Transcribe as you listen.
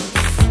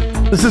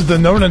This is the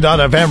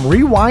Nona.fm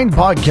Rewind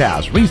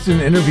Podcast,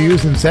 recent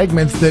interviews and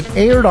segments that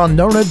aired on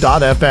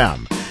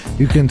Nona.fm.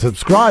 You can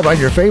subscribe on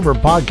your favorite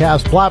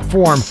podcast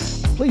platform.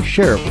 Please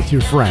share it with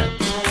your friends.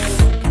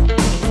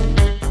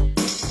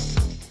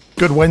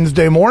 Good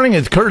Wednesday morning.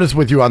 It's Curtis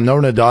with you on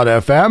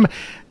Nona.fm.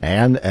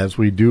 And as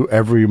we do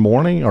every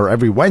morning, or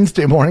every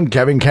Wednesday morning,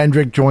 Kevin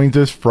Kendrick joins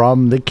us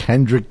from the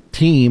Kendrick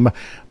team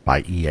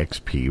by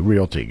eXp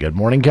Realty. Good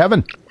morning,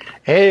 Kevin.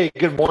 Hey,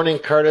 good morning,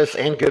 Curtis,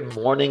 and good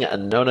morning,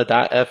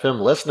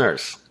 Nona.fm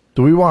listeners.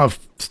 Do we want to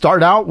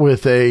start out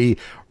with a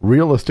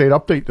real estate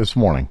update this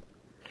morning?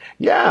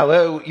 Yeah,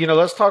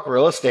 let's talk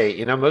real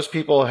estate. Most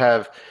people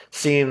have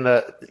seen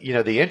the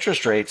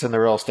interest rates in the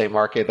real estate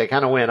market. They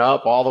kind of went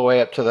up all the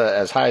way up to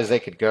as high as they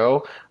could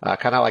go,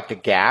 kind of like the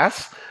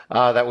gas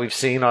that we've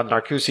seen on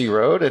Narcoossee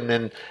Road. And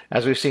then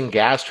as we've seen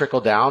gas trickle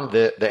down,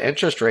 the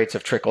interest rates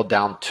have trickled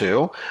down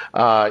too.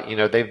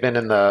 They've been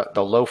in the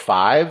low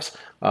fives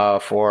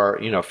for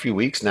a few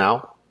weeks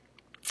now.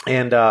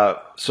 And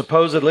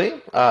supposedly,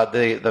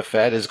 the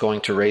Fed is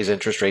going to raise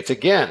interest rates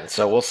again.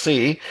 So we'll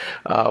see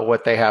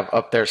what they have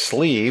up their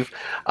sleeve.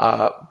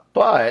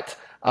 But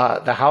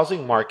the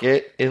housing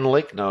market in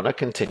Lake Nona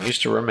continues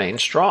to remain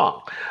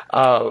strong.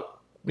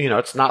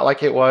 It's not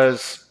like it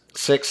was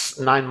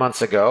 6-9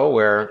 months ago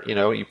where,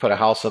 you put a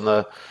house in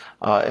a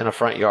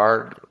front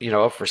yard,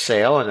 up for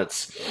sale and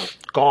it's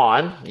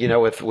gone,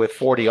 with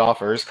 40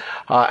 offers.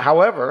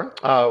 However,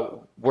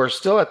 we're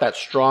still at that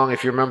strong.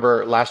 If you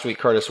remember last week,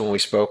 Curtis, when we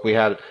spoke, we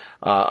had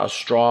a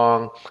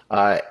strong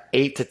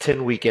 8 to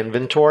 10 week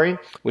inventory,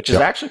 which is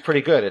actually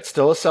pretty good. It's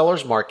still a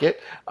seller's market,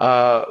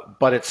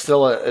 but it's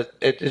still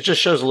it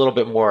just shows a little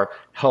bit more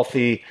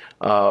healthy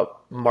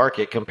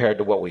market compared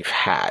to what we've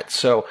had.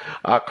 So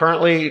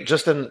currently,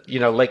 just in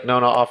Lake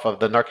Nona off of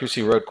the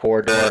Narcoossee Road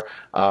corridor,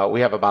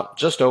 we have about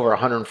just over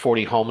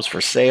 140 homes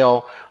for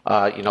sale.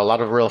 A lot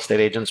of real estate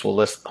agents will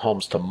list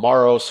homes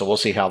tomorrow, so we'll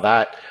see how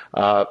that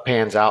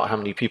pans out. How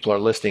many people are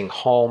listing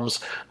homes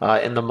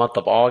in the month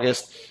of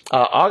August?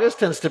 August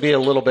tends to be a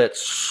little bit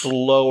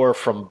slower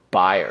from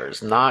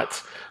buyers.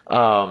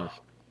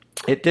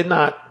 It did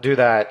not do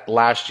that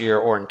last year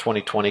or in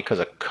 2020 because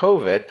of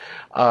COVID,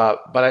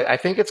 but I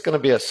think it's going to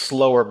be a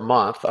slower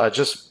month.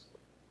 Just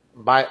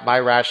my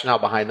rationale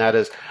behind that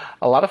is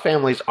a lot of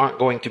families aren't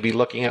going to be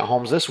looking at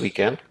homes this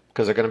weekend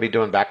because they're going to be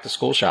doing back to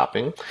school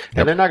shopping,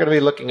 and they're not going to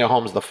be looking at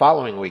homes the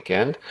following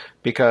weekend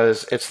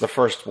because it's the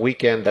first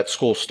weekend that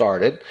school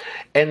started,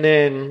 and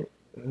then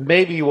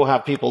maybe we'll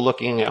have people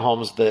looking at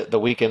homes the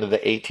weekend of the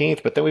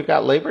 18th, but then we've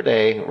got Labor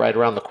Day right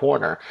around the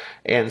corner.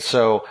 And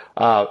so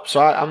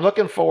I'm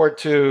looking forward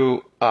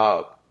to,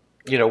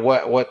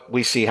 what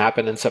we see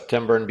happen in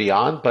September and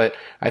beyond. But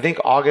I think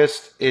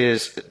August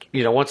is,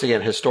 once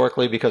again,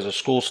 historically, because of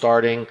school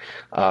starting,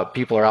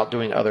 people are out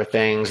doing other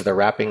things. They're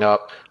wrapping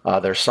up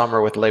their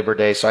summer with Labor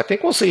Day. So I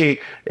think we'll see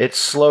it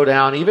slow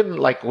down, even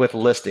like with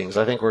listings.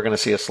 I think we're going to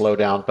see a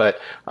slowdown,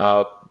 but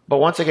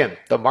once again,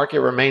 the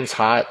market remains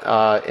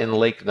hot in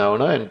Lake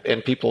Nona,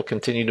 and people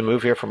continue to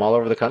move here from all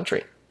over the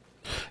country.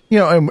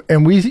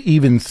 And we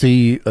even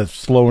see a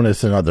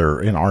slowness in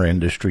our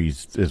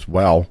industries as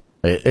well.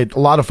 A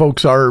lot of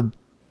folks are,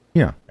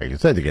 like I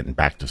said, they're getting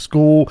back to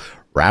school,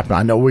 wrapping.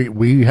 I know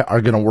we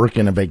are going to work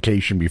in a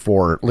vacation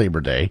before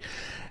Labor Day,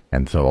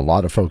 and so a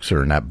lot of folks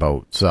are in that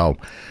boat. So,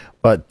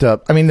 but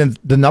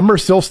the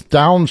number's still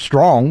down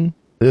strong.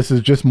 This is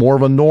just more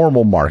of a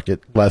normal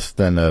market, less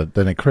than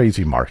a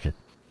crazy market.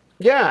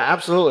 Yeah,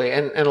 absolutely.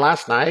 And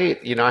last night,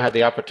 I had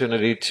the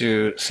opportunity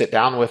to sit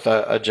down with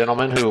a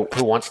gentleman who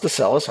wants to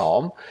sell his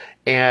home.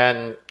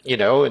 And,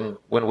 and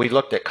when we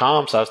looked at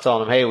comps, I was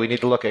telling him, hey, we need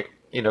to look at,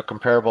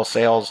 comparable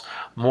sales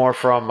more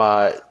from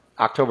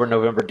October,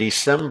 November,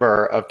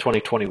 December of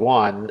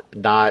 2021,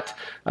 not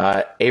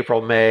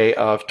April, May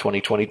of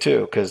 2022,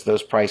 because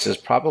those prices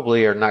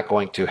probably are not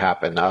going to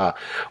happen.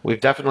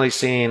 We've definitely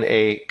seen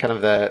a kind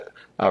of the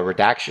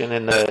reduction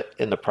in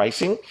the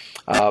pricing,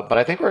 but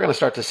I think we're going to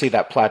start to see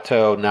that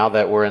plateau now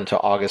that we're into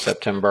August,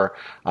 September,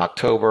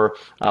 October.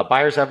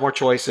 Buyers have more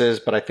choices,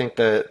 but I think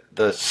the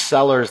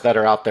sellers that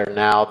are out there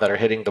now that are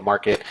hitting the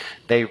market,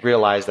 they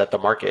realize that the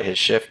market has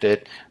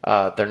shifted.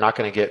 They're not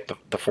going to get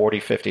the 40,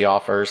 50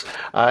 offers,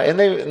 and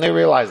they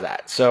realize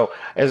that. So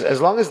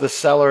as long as the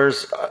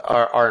sellers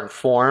are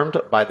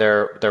informed by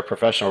their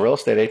professional real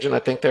estate agent, I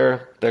think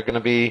they're going to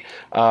be.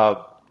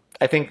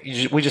 I think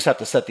we just have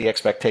to set the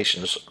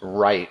expectations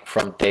right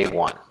from day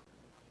one.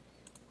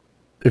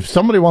 If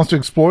somebody wants to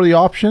explore the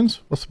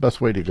options, what's the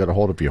best way to get a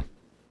hold of you?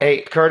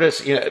 Hey,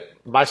 Curtis,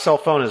 my cell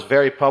phone is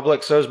very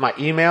public. So is my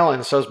email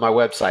and so is my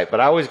website.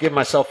 But I always give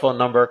my cell phone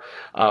number.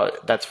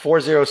 That's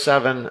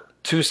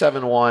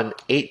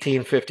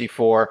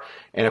 407-271-1854.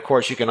 And, of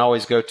course, you can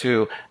always go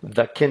to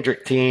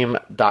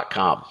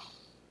thekendrickteam.com.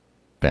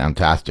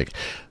 Fantastic.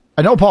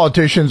 I know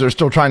politicians are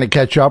still trying to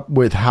catch up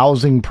with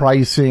housing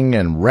pricing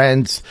and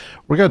rents.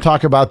 We're going to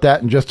talk about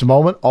that in just a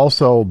moment.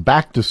 Also,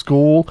 back to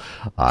school,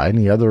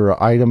 any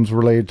other items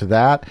related to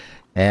that,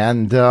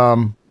 and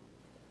some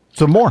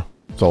more.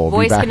 So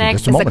we'll be back in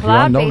just a moment here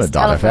on cloud-based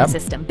telephone Nona.fm.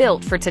 system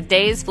built for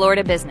today's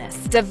Florida business.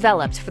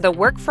 Developed for the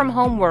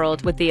work-from-home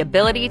world with the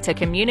ability to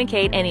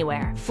communicate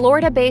anywhere.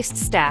 Florida-based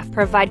staff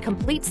provide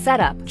complete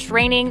setup,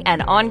 training,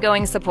 and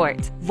ongoing support.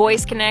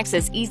 Voice Connects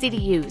is easy to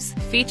use,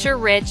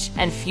 feature-rich,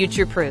 and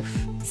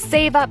future-proof.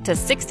 Save up to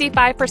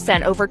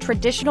 65% over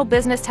traditional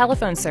business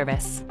telephone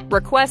service.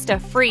 Request a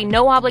free,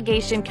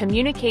 no-obligation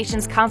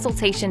communications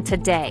consultation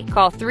today.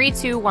 Call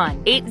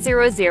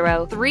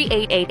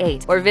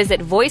 321-800-3888 or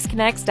visit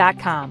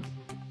voiceconnects.com.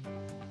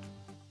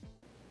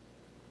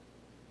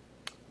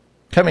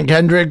 Kevin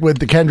Kendrick with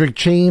the Kendrick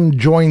team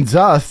joins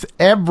us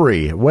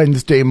every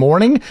Wednesday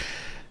morning.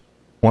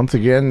 Once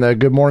again,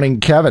 good morning,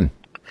 Kevin.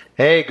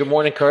 Hey, good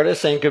morning,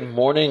 Curtis, and good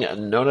morning,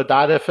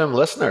 Nona.fm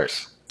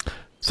listeners.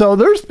 So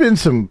there's been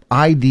some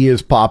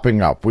ideas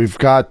popping up. We've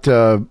got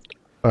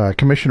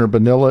Commissioner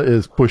Bonilla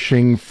is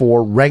pushing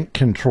for rent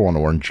control in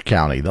Orange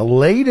County. The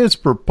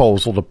latest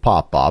proposal to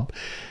pop up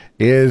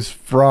is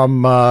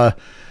from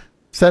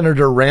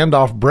Senator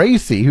Randolph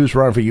Bracey, who's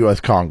running for U.S.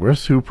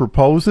 Congress, who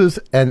proposes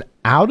an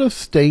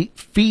out-of-state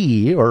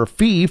fee or a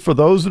fee for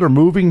those that are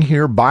moving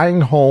here, buying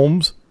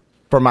homes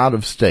from out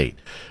of state.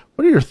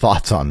 What are your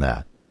thoughts on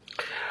that?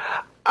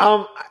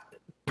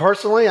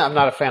 Personally, I'm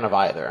not a fan of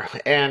either,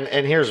 and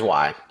here's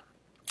why.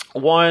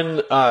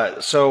 One,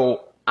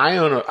 so I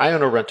own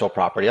a rental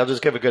property. I'll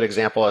just give a good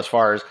example as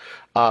far as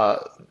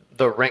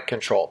the rent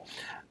control.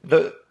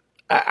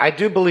 I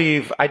do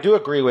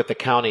agree with the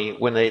county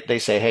when they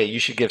say, hey, you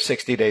should give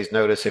 60 days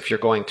notice if you're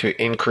going to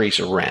increase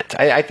rent.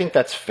 I think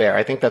that's fair.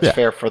 I think that's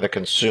fair for the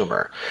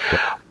consumer.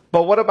 Yeah.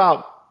 But what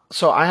about?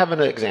 So I have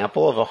an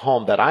example of a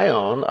home that I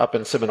own up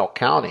in Seminole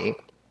County.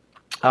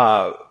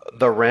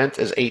 The rent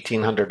is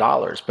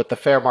 $1,800, but the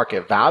fair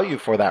market value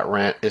for that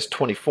rent is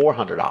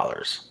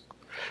 $2,400.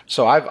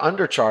 So I've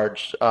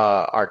undercharged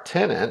our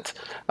tenant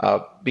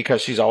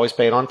because she's always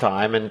paid on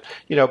time, and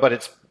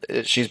but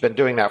she's been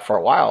doing that for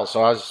a while.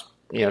 So I was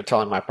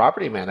telling my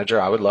property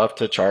manager I would love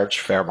to charge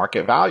fair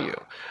market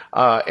value,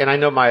 and I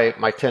know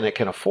my tenant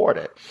can afford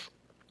it.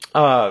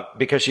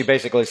 Because she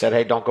basically said,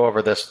 hey, don't go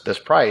over this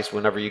price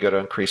whenever you go to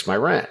increase my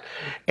rent.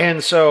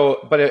 And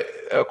so, but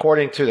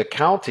according to the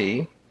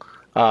county,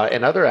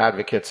 and other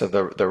advocates of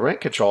the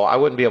rent control, I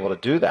wouldn't be able to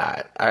do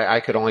that.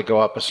 I could only go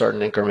up a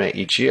certain increment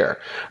each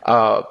year.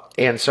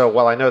 And so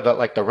while I know that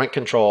like the rent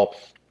control,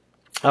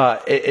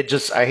 it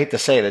just, I hate to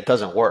say it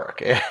doesn't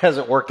work. It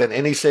hasn't worked in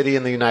any city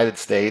in the United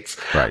States.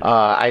 Right.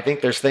 I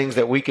think there's things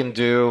that we can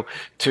do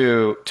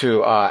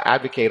to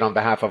advocate on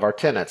behalf of our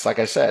tenants. Like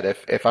I said,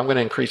 if I'm going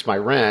to increase my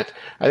rent,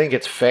 I think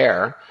it's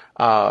fair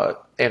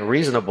and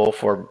reasonable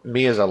for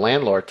me as a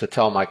landlord to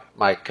tell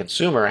my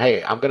consumer,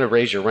 hey, I'm going to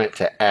raise your rent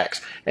to X,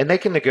 and they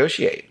can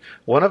negotiate.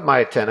 One of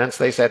my tenants,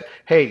 they said,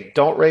 hey,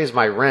 don't raise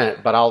my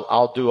rent, but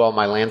I'll do all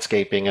my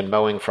landscaping and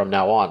mowing from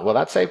now on. Well,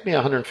 that saved me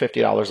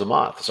 $150 a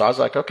month. So I was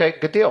like, okay,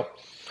 good deal.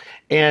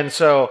 And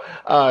so,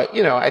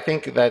 I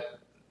think that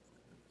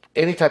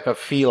any type of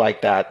fee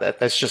like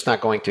that's just not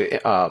going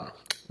to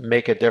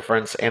make a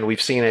difference. And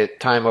we've seen it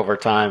time over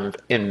time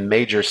in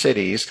major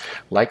cities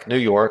like New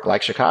York,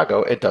 like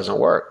Chicago. It doesn't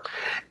work.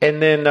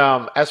 And then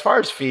as far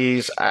as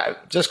fees,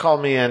 just call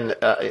me an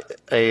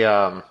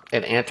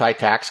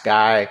anti-tax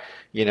guy,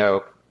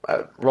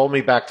 roll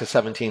me back to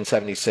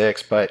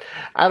 1776, but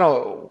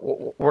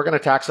we're going to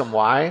tax them.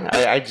 Why?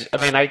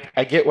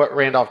 I get what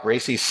Randolph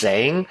Bracey's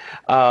saying.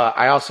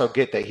 I also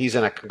get that he's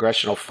in a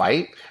congressional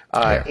fight,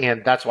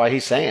 and that's why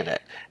he's saying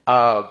it,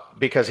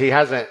 because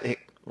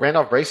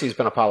Randolph Bracey's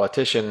been a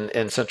politician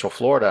in Central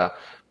Florida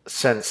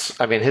since,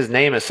 his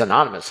name is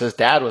synonymous. His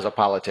dad was a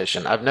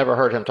politician. I've never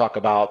heard him talk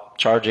about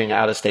charging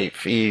out-of-state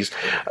fees.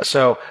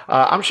 So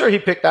I'm sure he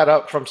picked that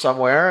up from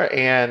somewhere,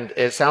 and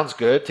it sounds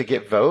good to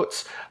get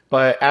votes.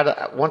 But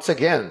once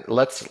again,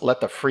 let's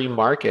let the free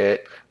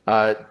market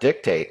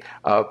dictate.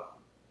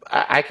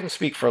 I can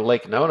speak for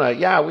Lake Nona.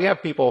 Yeah, we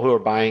have people who are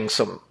buying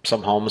some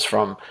homes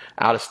from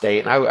out of state,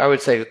 and I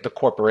would say the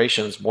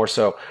corporations more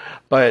so.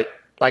 But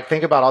like,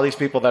 think about all these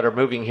people that are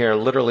moving here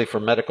literally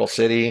from Medical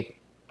City,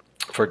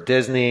 for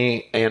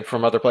Disney, and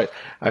from other places.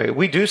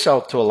 We do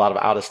sell to a lot of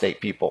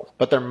out-of-state people,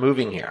 but they're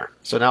moving here.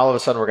 So now all of a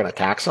sudden we're going to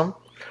tax them.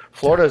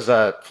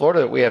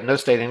 Florida, we have no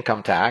state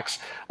income tax.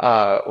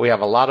 We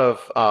have a lot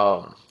of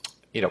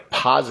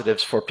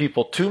positives for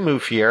people to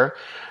move here,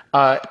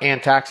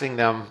 and taxing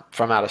them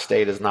from out of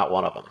state is not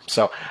one of them.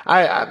 So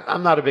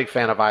I'm not a big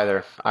fan of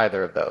either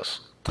of those.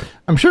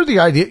 I'm sure the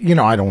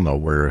idea, I don't know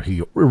where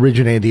he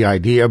originated the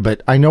idea,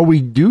 but I know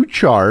we do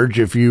charge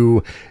if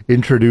you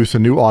introduce a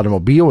new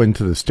automobile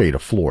into the state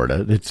of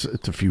Florida. It's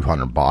a few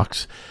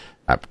 $100.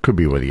 That could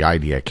be where the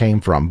idea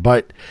came from.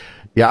 But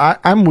yeah,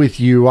 I'm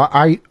with you.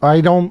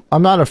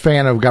 I'm not a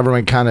fan of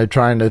government kind of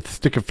trying to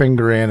stick a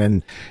finger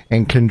in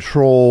and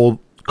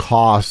control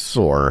costs,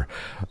 or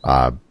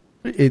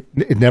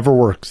it never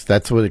works.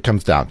 That's what it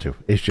comes down to.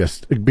 It's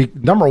just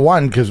number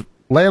one, because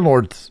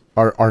landlords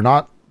are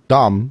not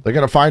dumb. They're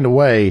going to find a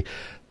way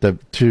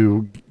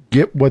to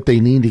get what they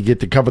need to get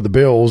to cover the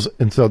bills,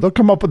 and so they'll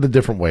come up with a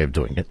different way of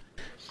doing it.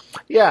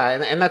 Yeah,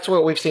 and that's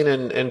what we've seen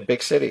in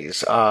big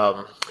cities.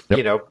 Yep.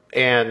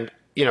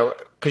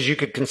 Because you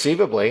could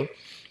conceivably,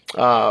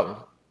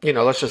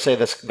 let's just say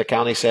the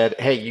county said,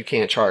 hey, you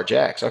can't charge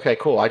X. Okay,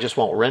 cool. I just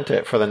won't rent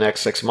it for the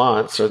next 6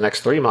 months or the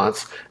next 3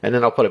 months, and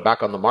then I'll put it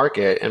back on the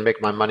market and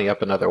make my money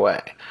up another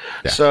way.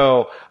 Yeah.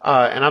 So,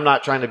 and I'm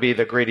not trying to be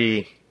the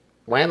greedy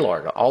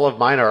landlord. All of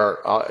mine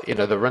are,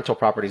 the rental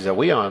properties that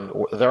we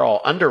own, they're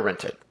all under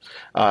rented.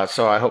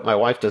 So I hope my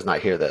wife does not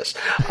hear this.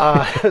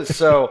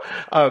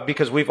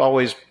 Because we've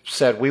always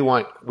said we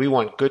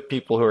want good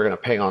people who are going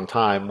to pay on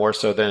time more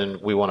so than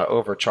we want to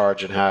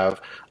overcharge and have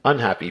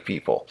unhappy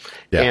people.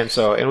 Yeah. And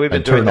we've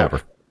been doing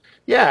that.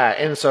 Yeah.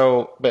 And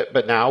so,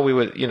 but now we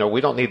would, we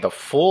don't need the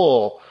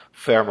full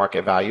fair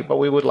market value, but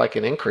we would like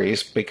an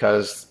increase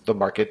because the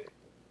market,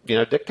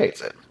 dictates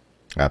it.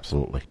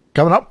 Absolutely.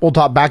 Coming up, we'll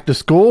talk back to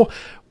school.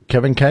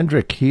 Kevin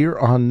Kendrick here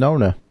on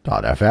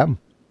Nona.fm.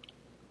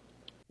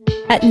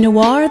 At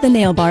Noir, the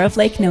nail bar of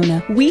Lake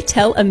Nona, we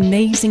tell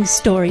amazing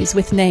stories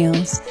with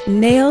nails.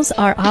 Nails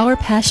are our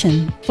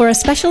passion. For a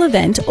special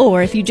event,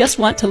 or if you just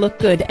want to look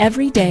good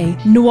every day,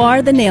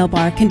 Noir, the nail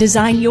bar can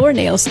design your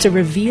nails to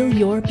reveal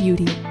your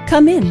beauty.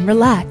 Come in,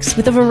 relax,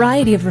 with a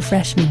variety of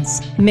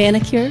refreshments.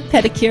 Manicure,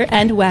 pedicure,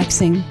 and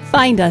waxing.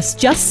 Find us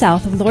just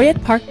south of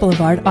Laureate Park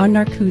Boulevard on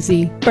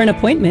Narcoozy. For an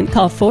appointment,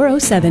 call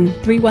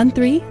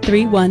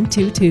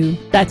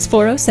 407-313-3122. That's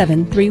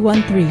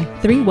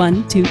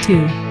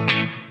 407-313-3122.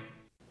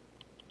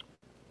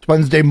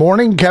 Wednesday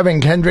morning.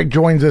 Kevin Kendrick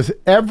joins us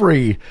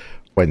every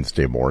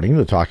Wednesday morning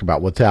to talk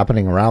about what's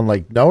happening around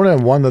Lake Nona,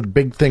 and one of the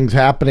big things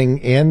happening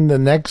in the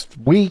next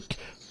week.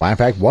 In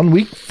fact, 1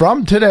 week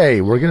from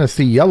today, we're going to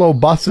see yellow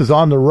buses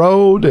on the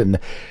road, and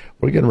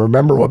we're going to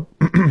remember what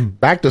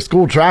back to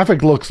school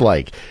traffic looks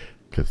like,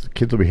 because the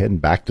kids will be heading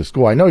back to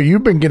school. I know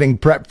you've been getting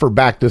prepped for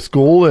back to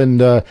school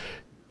and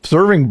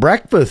serving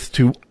breakfast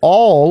to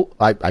all,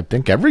 I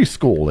think, every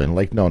school in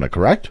Lake Nona,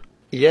 correct?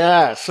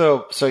 Yeah.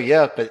 So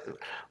yeah, but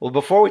well,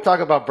 before we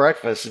talk about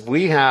breakfast,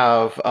 we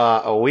have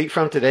a week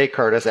from today,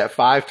 Curtis, at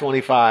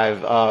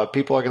 5:25.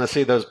 People are going to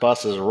see those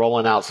buses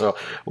rolling out. So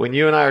when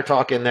you and I are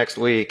talking next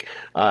week,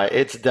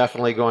 it's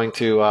definitely going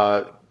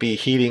to be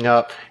heating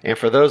up. And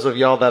for those of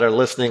y'all that are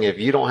listening, if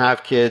you don't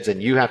have kids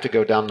and you have to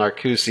go down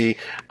Narcoozy,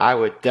 I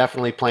would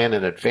definitely plan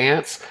in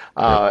advance,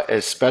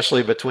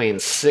 especially between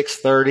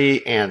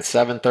 6:30 and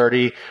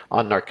 7:30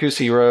 on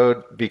Narcoozy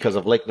Road because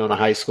of Lake Nona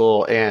High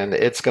School. And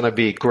it's going to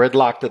be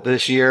gridlocked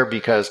this year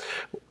because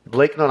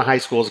Lake Nona High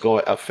School is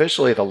going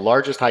officially the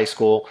largest high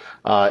school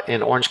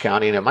in Orange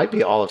County, and it might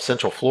be all of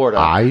Central Florida.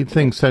 I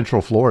think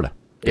Central Florida.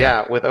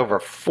 Yeah, with over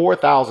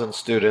 4,000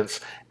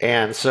 students.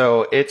 And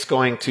so it's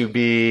going to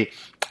be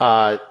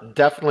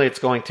definitely, it's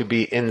going to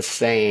be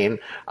insane.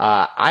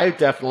 I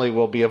definitely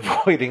will be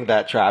avoiding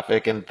that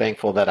traffic and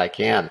thankful that I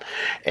can.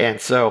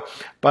 And so,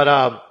 but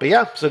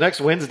yeah, so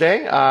next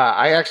Wednesday,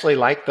 I actually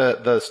like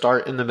the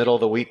start in the middle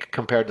of the week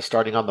compared to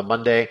starting on the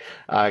Monday.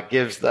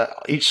 Gives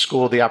each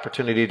school the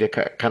opportunity to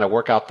kind of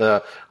work out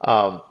the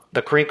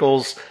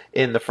crinkles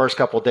in the first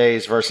couple of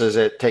days versus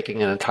it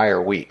taking an entire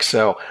week.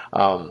 So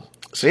I'm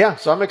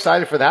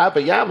excited for that.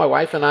 But yeah, my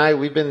wife and I,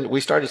 we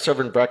started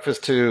serving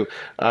breakfast to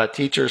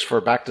teachers for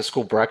back to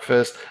school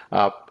breakfast.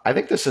 I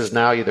think this is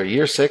now either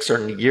year 6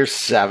 or year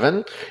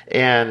 7.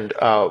 And,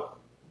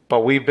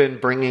 but we've been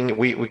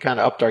we kind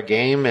of upped our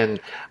game, and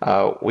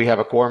we have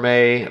a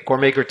gourmet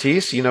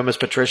gratis, Miss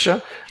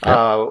Patricia,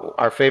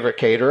 our favorite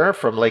caterer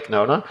from Lake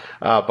Nona.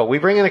 But we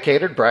bring in a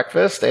catered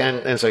breakfast.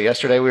 And so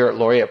yesterday we were at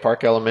Laureate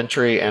Park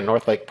Elementary and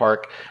North Lake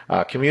Park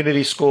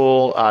Community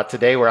School.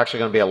 Today we're actually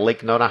going to be at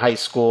Lake Nona High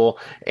School.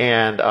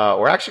 And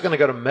we're actually going to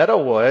go to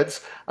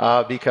Meadowwoods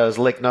because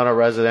Lake Nona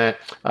resident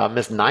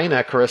Miss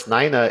Chris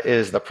Nina,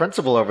 is the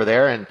principal over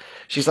there. And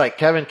she's like,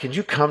 Kevin, can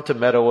you come to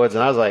Meadowwoods?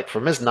 And I was like, for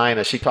Miss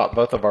Nina, she taught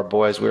both of our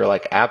boys. We were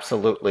like,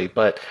 absolutely.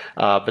 But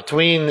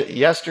between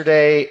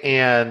yesterday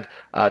and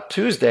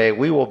Tuesday,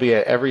 we will be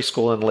at every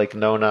school in Lake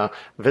Nona,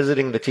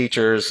 visiting the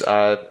teachers,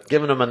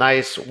 giving them a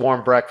nice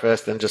warm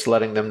breakfast, and just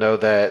letting them know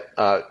that,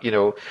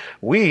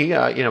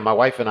 my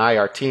wife and I,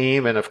 our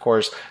team, and of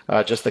course,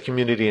 just the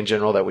community in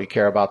general, that we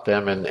care about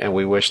them, and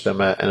we wish them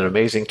an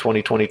amazing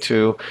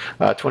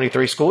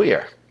 2022-23 school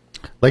year.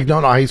 Lake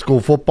Nona High School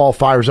football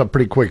fires up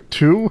pretty quick,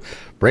 too.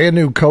 Brand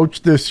new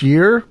coach this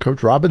year,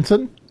 Coach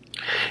Robinson.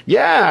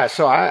 Yeah,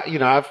 so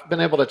I've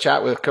been able to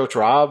chat with Coach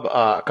Rob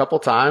a couple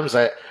times.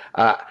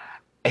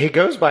 He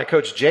goes by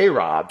Coach J.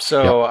 Rob,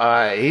 so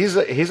he's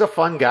a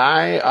fun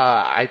guy.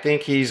 I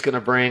think he's going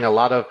to bring a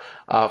lot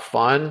of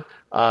fun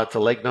to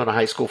Lake Nona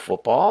High School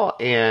football,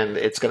 and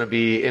it's going to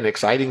be an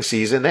exciting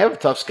season. They have a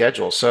tough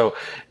schedule, so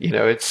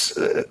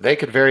they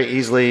could very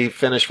easily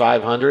finish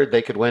 500.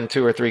 They could win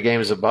 2 or 3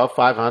 games above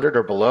 500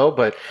 or below,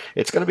 but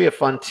it's going to be a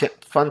fun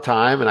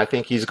time, and I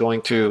think he's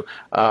going to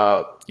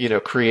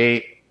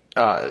create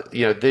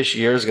this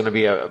year is going to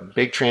be a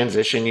big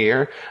transition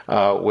year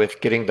with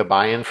getting the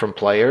buy-in from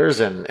players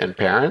and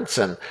parents,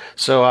 and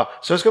so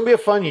it's going to be a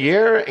fun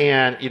year.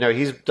 And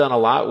he's done a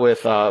lot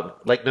with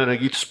Lake Nona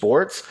Youth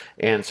Sports,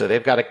 and so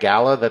they've got a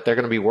gala that they're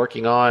going to be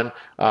working on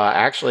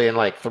actually in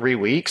like 3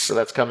 weeks. So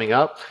that's coming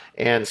up,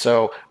 and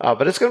so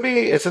but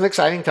it's an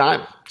exciting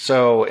time.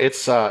 So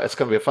it's going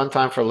to be a fun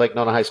time for Lake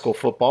Nona High School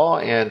football,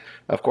 and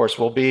of course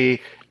we'll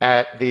be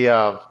at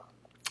the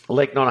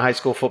Lake Nona High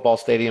School football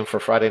stadium for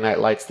Friday Night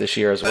Lights this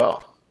year as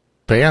well.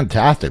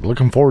 Fantastic.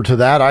 Looking forward to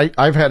that.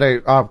 I've had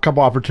a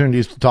couple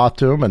opportunities to talk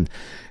to him, and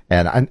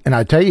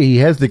I tell you, he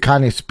has the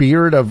kind of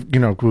spirit of,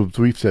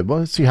 we've said, well,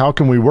 let's see, how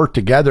can we work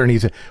together? And he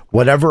said,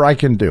 whatever I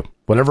can do,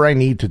 whatever I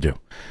need to do.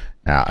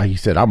 He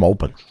said, I'm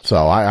open.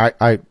 So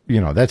I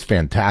that's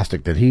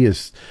fantastic that he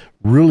is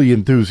really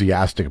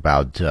enthusiastic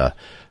about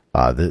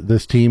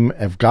this team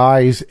of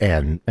guys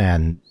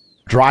and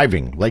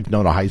driving Lake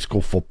Nona High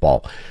School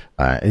football.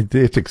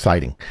 It's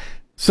exciting.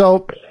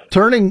 So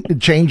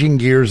changing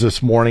gears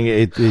this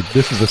morning,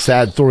 this is a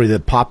sad story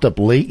that popped up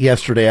late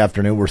yesterday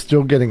afternoon. We're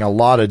still getting a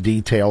lot of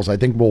details. I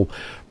think we'll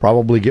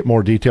probably get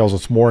more details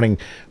this morning.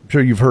 I'm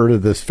sure you've heard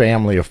of this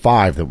family of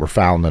 5 that were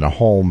found in a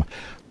home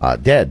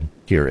dead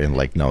here in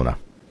Lake Nona.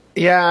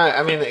 Yeah,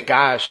 I mean,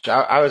 gosh,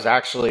 I was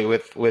actually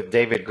with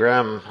David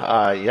Grimm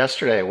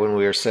yesterday when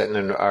we were sitting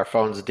and our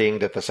phones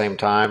dinged at the same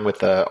time with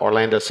the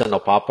Orlando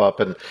Sentinel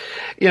pop-up. And,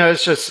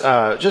 it's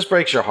just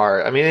breaks your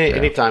heart. I mean,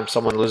 anytime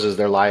someone loses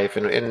their life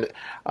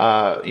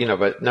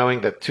but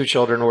knowing that 2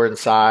 children were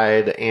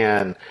inside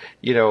and,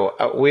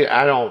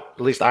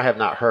 at least I have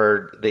not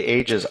heard the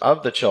ages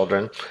of the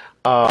children.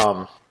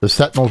 The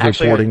Sentinel's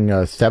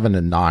reporting 7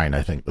 and 9,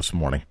 I think, this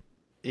morning.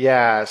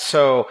 Yeah.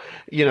 So,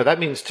 that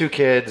means 2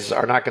 kids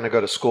are not going to go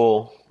to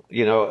school,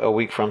 a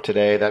week from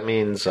today. That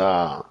means,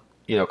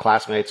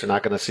 classmates are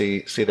not going to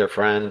see their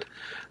friend.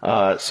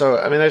 So,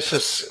 I mean, I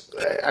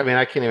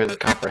can't even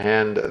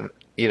comprehend,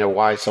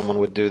 why someone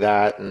would do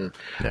that. And,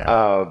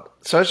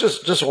 so it's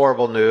just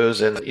horrible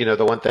news. And,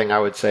 the one thing I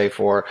would say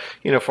for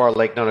our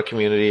Lake Nona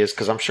community is,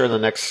 cause I'm sure in the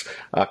next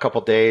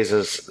couple days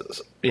as,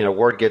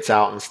 word gets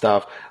out and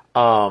stuff,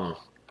 that,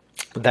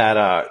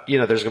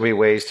 there's going to be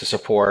ways to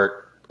support,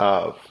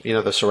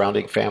 the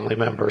surrounding family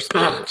members,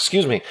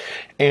 excuse me.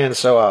 And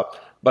so,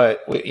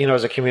 but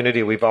as a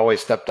community, we've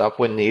always stepped up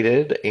when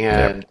needed.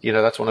 And,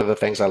 that's one of the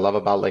things I love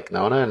about Lake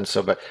Nona. And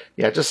so, but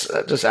yeah, just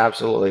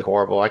absolutely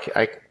horrible.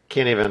 I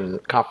can't even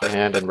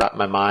comprehend and wrap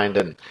my mind.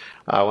 And,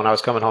 when I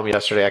was coming home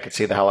yesterday, I could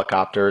see the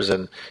helicopters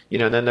and,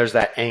 and then there's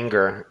that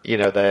anger,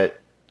 that,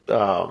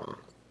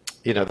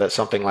 that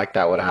something like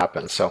that would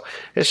happen. So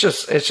it's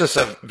just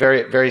a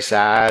very, very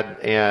sad.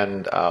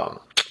 And,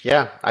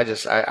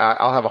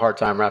 I'll have a hard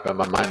time wrapping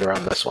my mind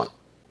around this one.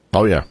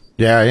 Oh yeah.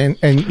 Yeah.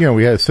 And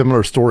we had a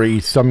similar story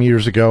some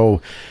years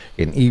ago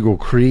in Eagle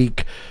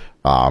Creek.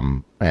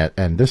 And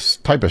this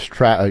type of,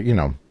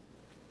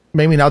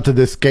 maybe not to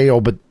this scale,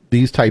 but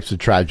these types of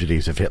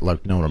tragedies have hit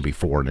Lake Nona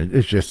before. And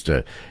it's just,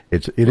 it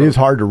is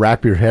hard to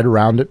wrap your head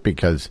around it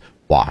because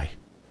why?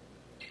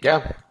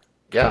 Yeah.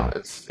 Yeah.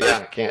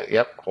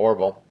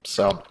 Horrible.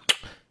 So.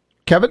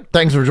 Kevin,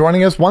 thanks for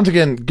joining us. Once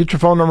again, get your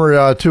phone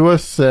number to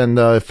us, and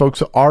if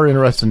folks are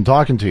interested in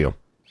talking to you.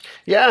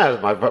 Yeah,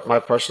 my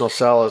personal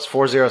cell is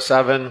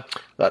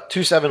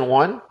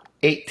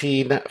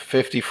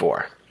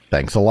 407-271-1854.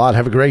 Thanks a lot.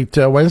 Have a great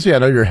Wednesday. I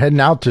know you're heading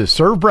out to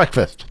serve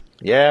breakfast.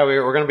 Yeah,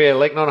 we're going to be at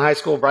Lake Nona High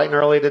School bright and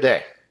early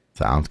today.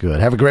 Sounds good.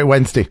 Have a great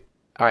Wednesday.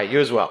 All right, you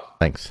as well.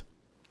 Thanks.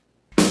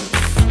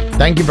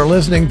 Thank you for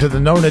listening to the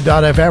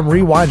Nona.fm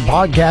Rewind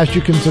podcast.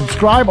 You can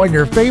subscribe on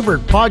your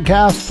favorite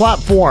podcast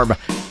platform.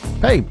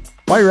 Hey,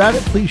 while you're at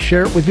it, please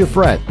share it with your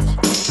friends.